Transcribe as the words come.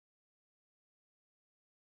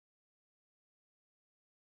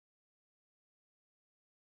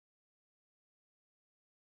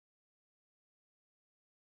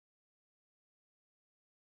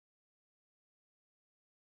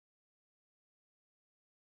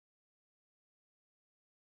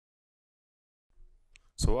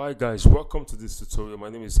So hi guys, welcome to this tutorial. My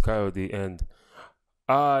name is Coyote and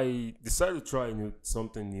I decided to try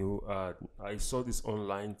something new. I saw this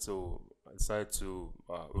online, so I decided to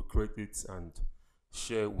recreate it and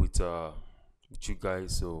share with you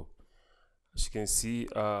guys. So as you can see,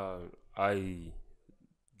 I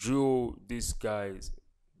drew this character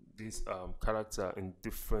in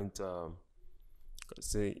different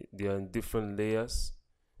say they are in different layers.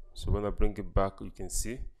 So when I bring it back, you can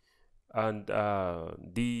see. And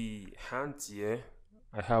the hands here,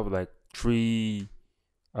 I have like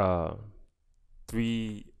uh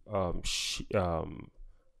three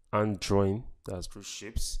hand drawing. That's three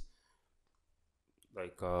shapes.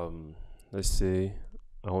 Like let's say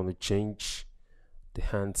I want to change the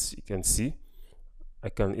hands. You can see I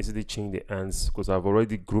can easily change the hands because I've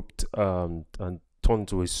already grouped and turned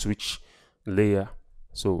to a switch layer,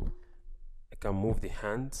 so I can move the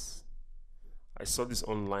hands. I saw this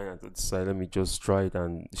online and I decided let me just try it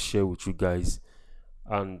and share with you guys.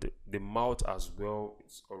 And the mouth as well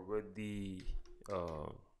is already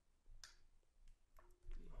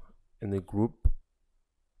in a group.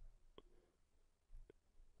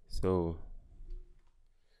 So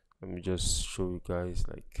let me just show you guys.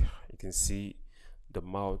 Like you can see the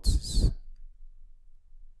mouth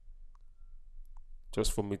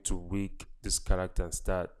just for me to rig this character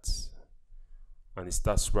and it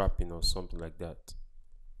starts rapping or something like that.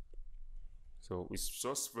 So it's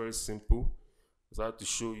just very simple. I had to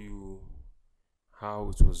show you how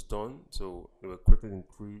it was done. So they were created in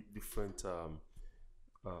three different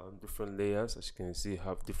layers. As you can see, I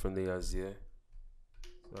have different layers here.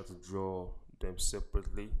 So I have to draw them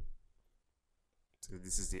separately. So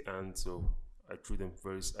this is the hand. So I drew them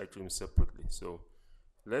separately. So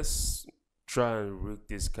let's try and rig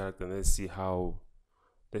this character and let's see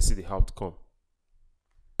the outcome.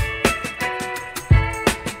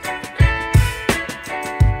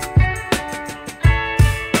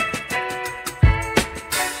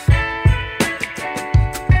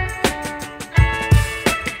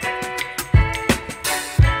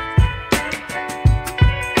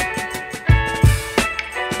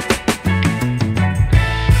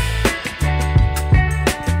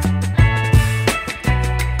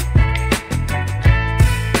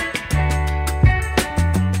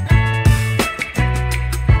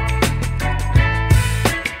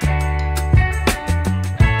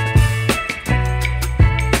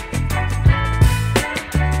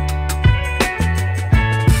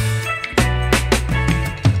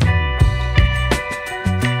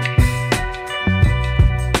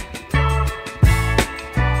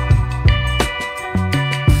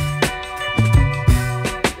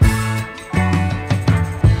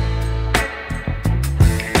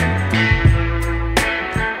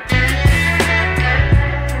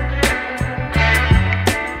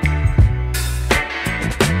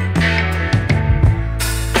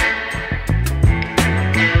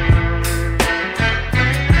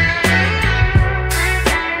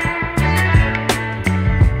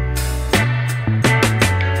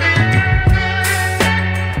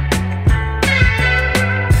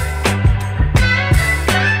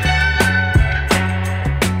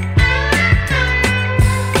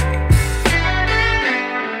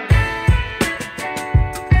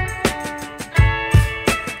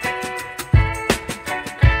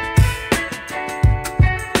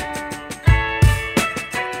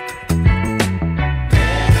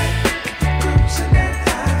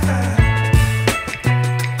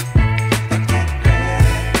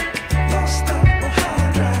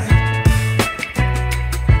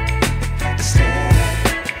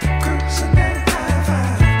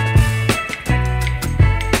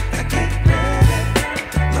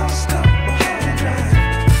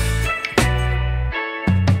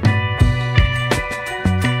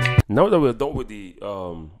 Now that we're done with the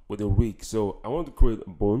rig, so I want to create a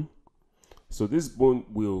bone. So this bone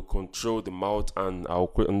will control the mouth, and I'll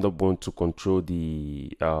create another bone to control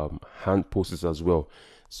the hand poses as well.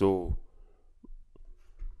 So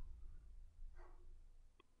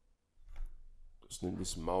just need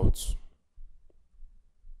this mouth.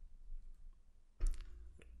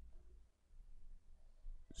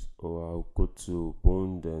 So I'll go to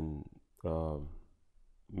bone, then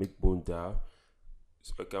make bone dial.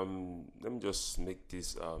 So let me just make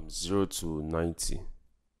this 0 to 90.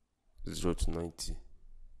 0 to 90.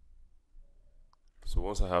 So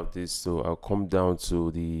once I have this, so I'll come down to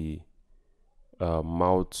the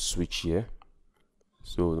mouth switch here.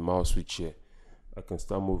 So the mouse switch here, I can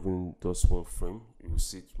start moving just one frame. You will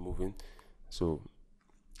see it moving. So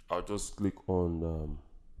I'll just click on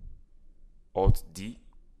Alt D.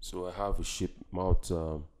 So I have a shape mouth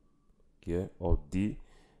here, Alt D,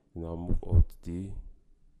 and I'll move Alt D.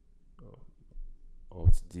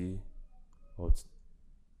 Alt D, Alt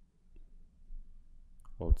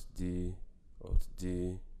Alt D, Alt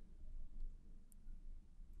D.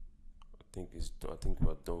 I think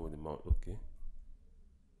we're done with the mount. Okay.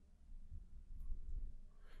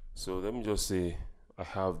 So let me just say I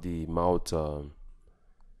have the mount. Let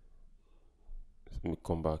me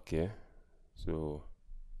come back here. So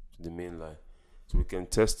to the main line. So we can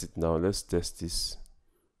test it now. Let's test this.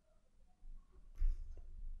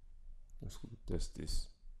 Let's test this.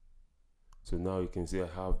 So now you can see I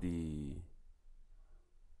have the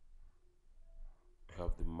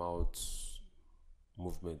mouse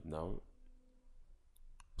movement now.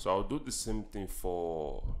 So I'll do the same thing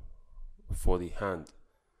for the hand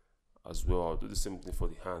as well. I'll do the same thing for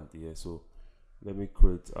the hand here. So let me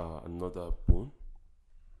create another bone.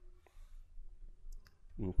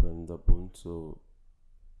 Let me create another bone. So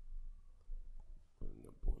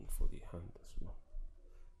another bone for the hand as well.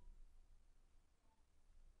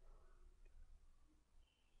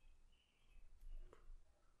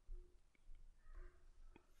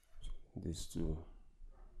 These two.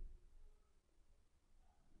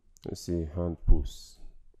 Let's see, hand pose.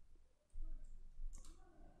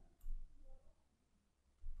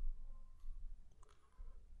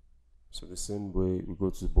 So the same way we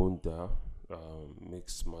go to bone dial, make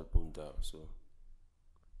smart bone dial. So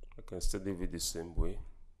I can still leave it the same way.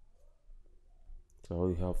 So I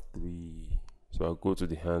already have 3. So I'll go to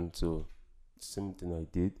the hand. So same thing I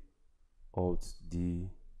did. Alt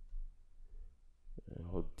D,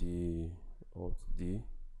 Alt D, Alt D.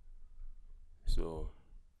 So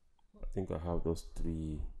I think I have those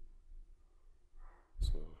 3.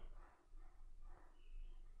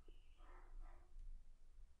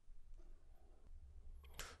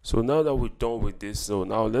 So now that we're done with this, so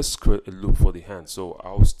now let's create a loop for the hand. So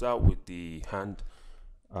I'll start with the hand.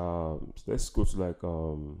 Let's go to like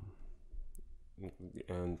the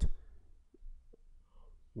end.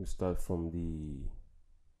 We start from the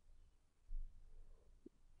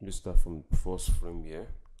first frame here.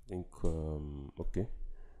 I think okay.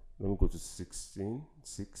 Let me go to 16,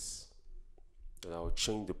 6. And I'll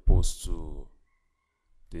change the pose to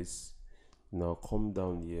this. Now come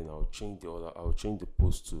down here and I'll change the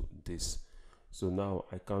pose to this. So now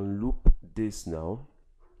I can loop this now.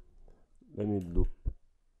 Let me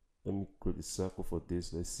create a circle for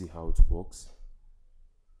this. Let's see how it works.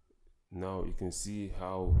 Now you can see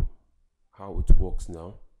how it works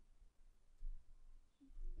now.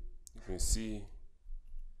 You can see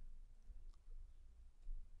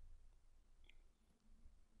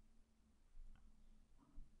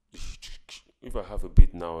if I have a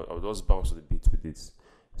beat now, I'll just bounce to the beat with this.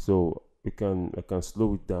 So I can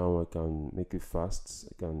slow it down, I can make it fast,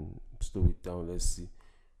 I can slow it down. Let's see.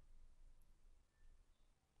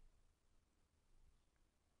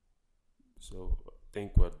 So I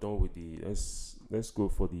think we're done with the let's go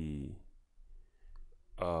for the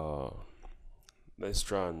let's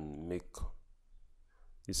try and make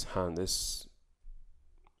this hand. Let's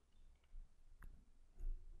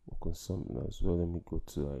work on something as well. Let me go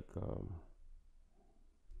to like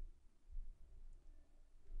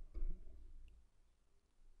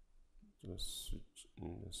just switch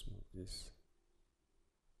and let's move this.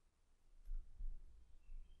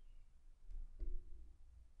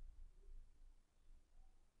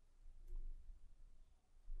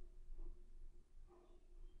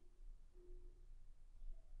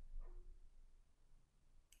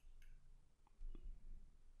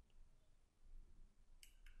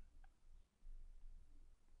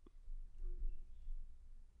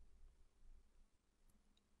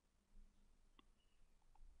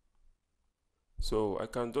 So I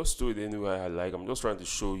can just do it any way I like. I'm just trying to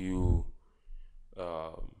show you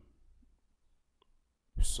um,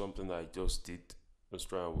 something I just did. Let's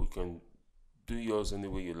try. We can do yours any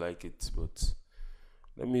way you like it, but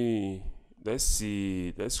let's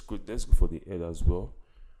see. Let's go for the head as well.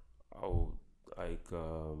 I'll like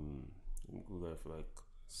go there for like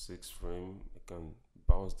 6 frame. I can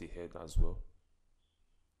bounce the head as well.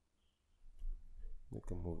 I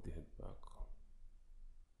can move the head back.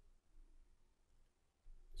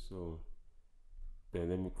 So then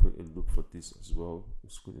let me create a loop for this as well.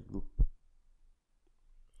 Let's create a loop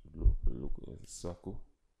as a circle.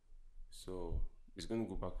 So it's going to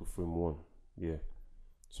go back to frame 1. Yeah.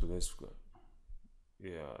 So let's go.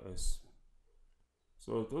 Yeah, let's.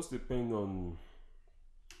 So it does depend on.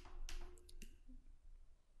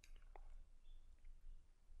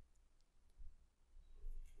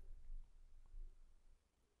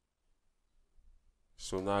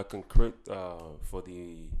 So now I can create for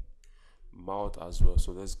the mouth as well.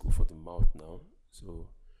 So let's go for the mouth now. So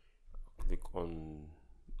click on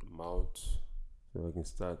the mouth. So I can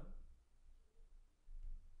start.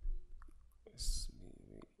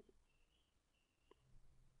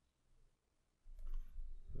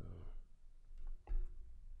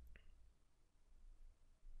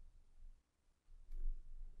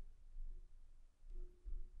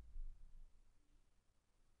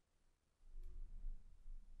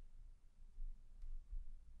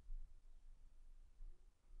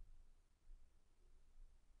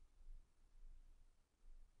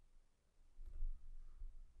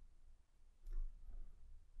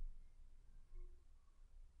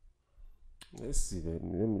 Let's see. Let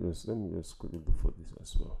me just quickly look for this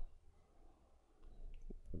as well.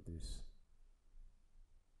 For this.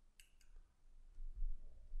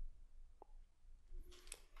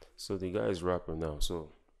 So the guy is rapping now.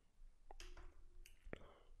 So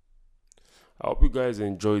I hope you guys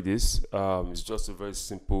enjoy this. It's just a very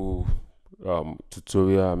simple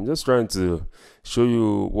tutorial. I'm just trying to show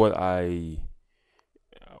you what I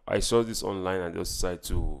saw this online and just decided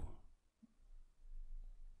to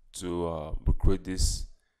recreate this.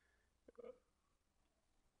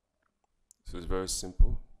 So it's very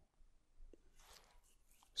simple.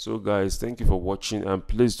 So guys, thank you for watching, and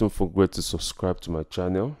please don't forget to subscribe to my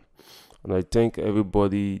channel. And I thank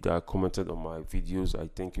everybody that commented on my videos. I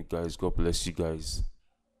thank you guys. God bless you guys.